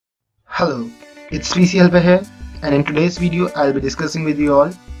Hello, it's TC Helper here, and in today's video I'll be discussing with you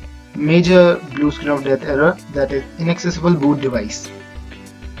all major blue screen of death error, that is inaccessible boot device.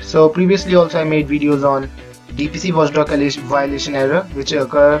 So previously also I made videos on DPC watchdog violation error which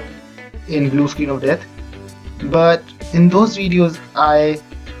occur in blue screen of death, but in those videos I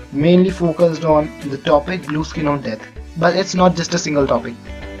mainly focused on the topic blue screen of death. But it's not just a single topic,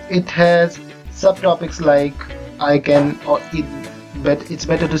 it has subtopics like but it's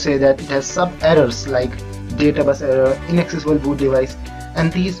better to say that it has sub errors like data bus error, inaccessible boot device,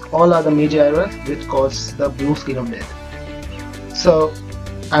 and these all are the major errors which cause the blue screen of death. So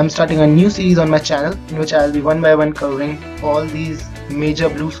I'm starting a new series on my channel in which I'll be one by one covering all these major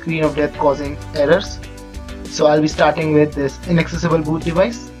blue screen of death causing errors. So I'll be starting with this inaccessible boot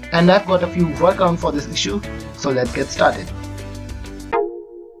device, and I've got a few workarounds for this issue, so let's get started.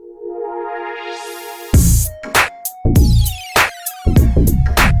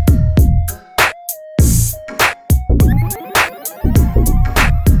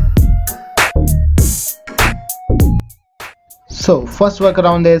 So first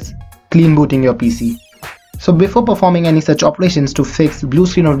workaround is clean booting your PC. So before performing any such operations to fix blue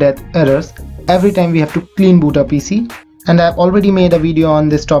screen of death errors, every time we have to clean boot our PC, and I've already made a video on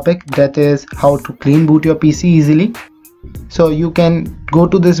this topic, that is how to clean boot your PC easily. So you can go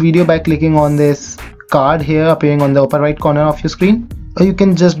to this video by clicking on this card here appearing on the upper right corner of your screen, or you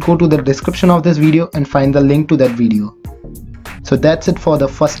can just go to the description of this video and find the link to that video. So that's it for the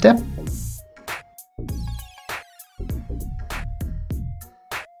first step.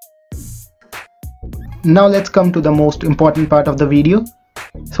 Now let's come to the most important part of the video.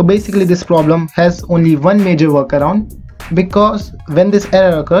 So basically this problem has only one major workaround, because when this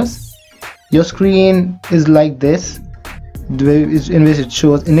error occurs, your screen is like this, in which it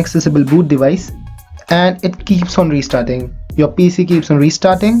shows inaccessible boot device, and it keeps on restarting. Your PC keeps on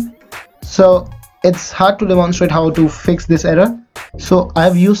restarting, so it's hard to demonstrate how to fix this error. So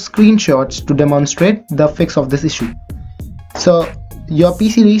I've used screenshots to demonstrate the fix of this issue. So your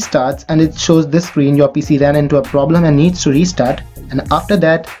PC restarts and it shows this screen, your PC ran into a problem and needs to restart, and after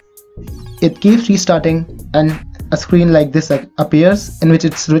that it keeps restarting and a screen like this appears in which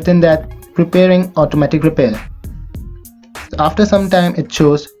it's written that preparing automatic repair. After some time it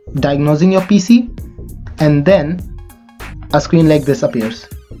shows diagnosing your PC, and then a screen like this appears.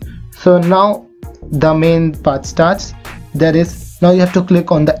 So now the main part starts, that is, now you have to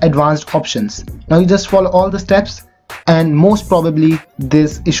click on the advanced options. Now you just follow all the steps and most probably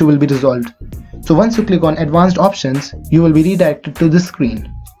this issue will be resolved. So once you click on advanced options, you will be redirected to this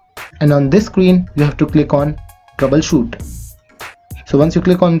screen, and on this screen you have to click on troubleshoot. So once you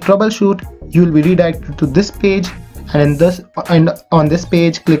click on troubleshoot, you will be redirected to this page, and on this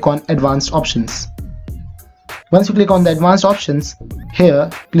page click on advanced options. Once you click on the advanced options, here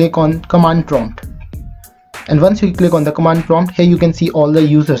click on command prompt, and once you click on the command prompt, here you can see all the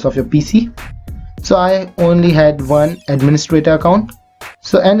users of your PC. So I only had one administrator account,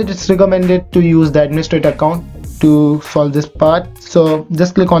 and it is recommended to use the administrator account to solve this part. So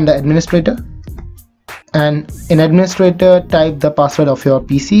just click on the administrator, and in administrator type the password of your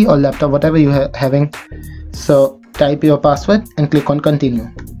PC or laptop, whatever you are having. So type your password and click on continue.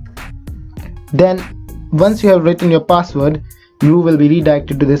 Then once you have written your password, you will be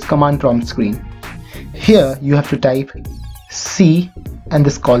redirected to this command prompt screen. Here you have to type C and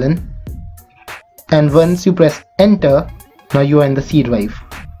this colon, and once you press enter, now you are in the C drive.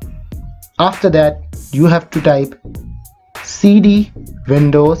 After that you have to type cd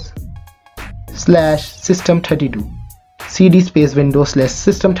windows /system32, cd space windows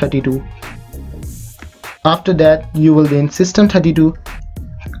 /system32. After that you will be in system32,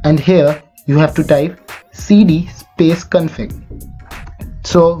 and here you have to type cd space config.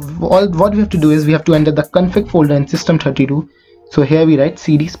 So what we have to do is we have to enter the config folder in system32. So here we write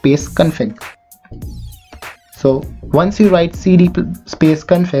cd space config. So once you write cd space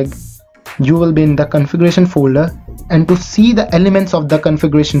config, you will be in the configuration folder, and to see the elements of the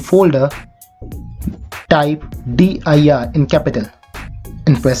configuration folder, type dir in capital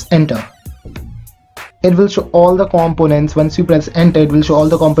and press enter. It will show all the components. Once you press enter, it will show all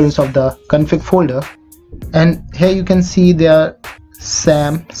the components of the config folder, and here you can see there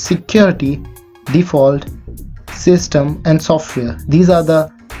SAM, security, default, system, and software. These are the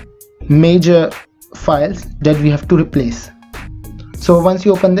major files that we have to replace. So once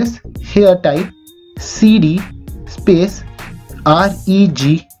you open this, here type cd space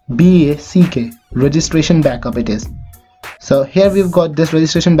regback, registration backup it is. So here we've got this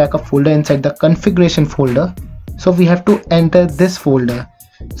registration backup folder inside the configuration folder, so we have to enter this folder.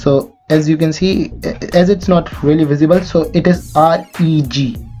 So as you can see, as it's not really visible, so it is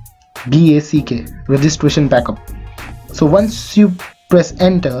reg. BACK, registration backup. So once you press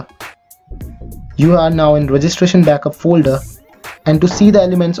enter, you are now in registration backup folder, and to see the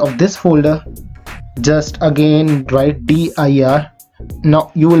elements of this folder, just again write dir.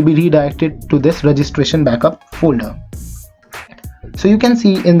 Now you will be redirected to this registration backup folder. So you can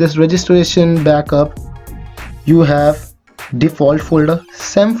see in this registration backup you have default folder,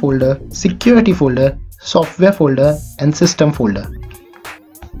 SAM folder, security folder, software folder, and system folder.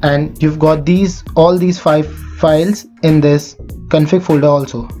 And you've got all these 5 files in this config folder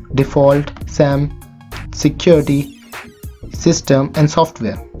also: default, SAM, security, system, and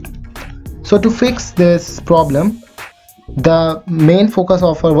software. So to fix this problem, the main focus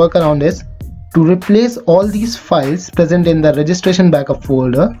of our workaround is to replace all these files present in the registration backup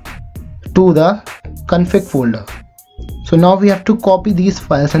folder to the config folder. So now we have to copy these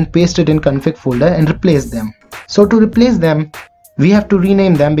files and paste it in config folder and replace them. So to replace them, we have to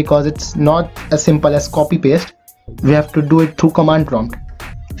rename them, because it's not as simple as copy paste. We have to do it through command prompt.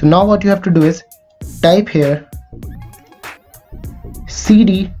 So now what you have to do is type here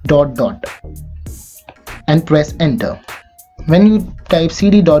cd ... and press enter. When you type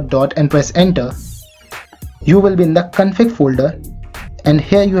cd ... and press enter, you will be in the config folder, and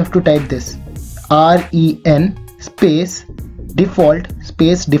here you have to type this REN space default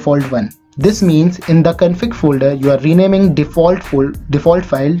space default1. This means in the config folder you are renaming default file to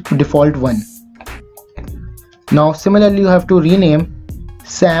default1. Now similarly you have to rename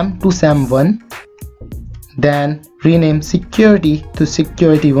SAM to SAM1, then rename security to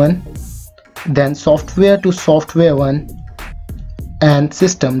security1, then software to software1, and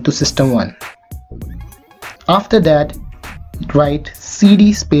system to system1. After that, write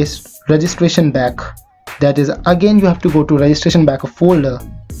cd space registration back. That is, again you have to go to registration backup folder,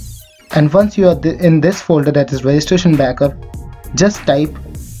 and once you are in this folder, that is registration backup, just type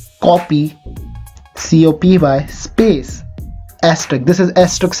copy space asterisk. This is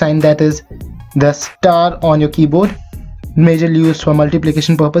asterisk sign, that is the star on your keyboard, majorly used for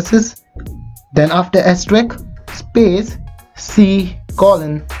multiplication purposes. Then after asterisk, space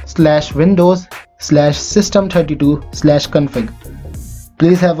c:/windows/system32/config.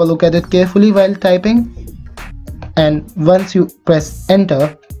 Please have a look at it carefully while typing, and once you press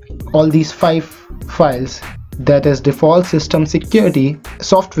enter, all these 5 files, that is default, system, security,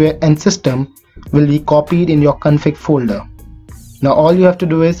 software, and system, will be copied in your config folder. Now all you have to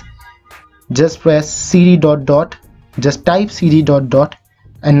do is just press cd ... just type cd ...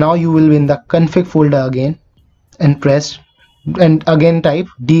 and now you will be in the config folder again, and again type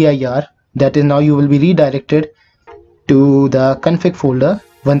dir. That is, now you will be redirected to the config folder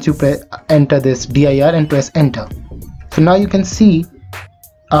once you enter this dir and press enter. So now you can see,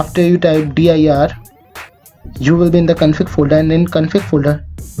 after you type dir, you will be in the config folder, and in config folder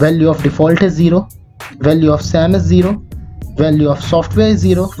value of default is 0, value of SAM is 0, value of software is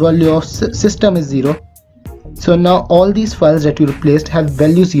 0, value of system is 0. So now all these files that you replaced have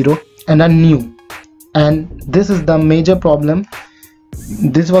value 0 and are new, and this is the major problem.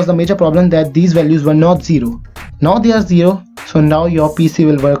 This was the major problem, that these values were not 0. Now they are 0, so now your PC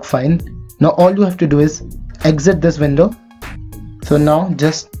will work fine. Now all you have to do is exit this window. So now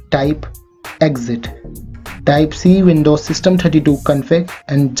just type exit, type C Windows System32 config,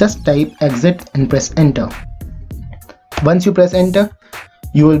 and just type exit and press enter. Once you press enter,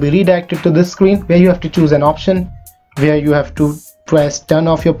 you will be redirected to this screen where you have to choose an option where you have to press turn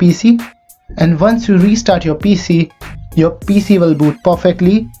off your PC, and once you restart your PC will boot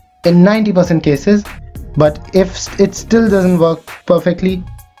perfectly in 90% cases. But if it still doesn't work perfectly,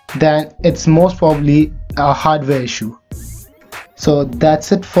 then it's most probably a hardware issue. So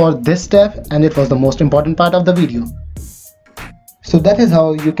that's it for this step, and it was the most important part of the video. So that is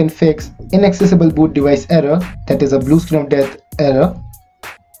how you can fix inaccessible boot device error, that is a blue screen of death error.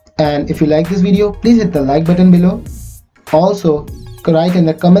 And if you like this video, please hit the like button below. Also write in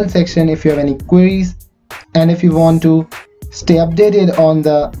the comment section if you have any queries, and if you want to stay updated on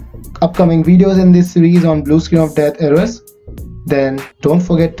the upcoming videos in this series on blue screen of death errors, then don't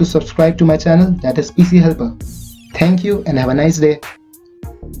forget to subscribe to my channel, that is PC Helper. Thank you and have a nice day.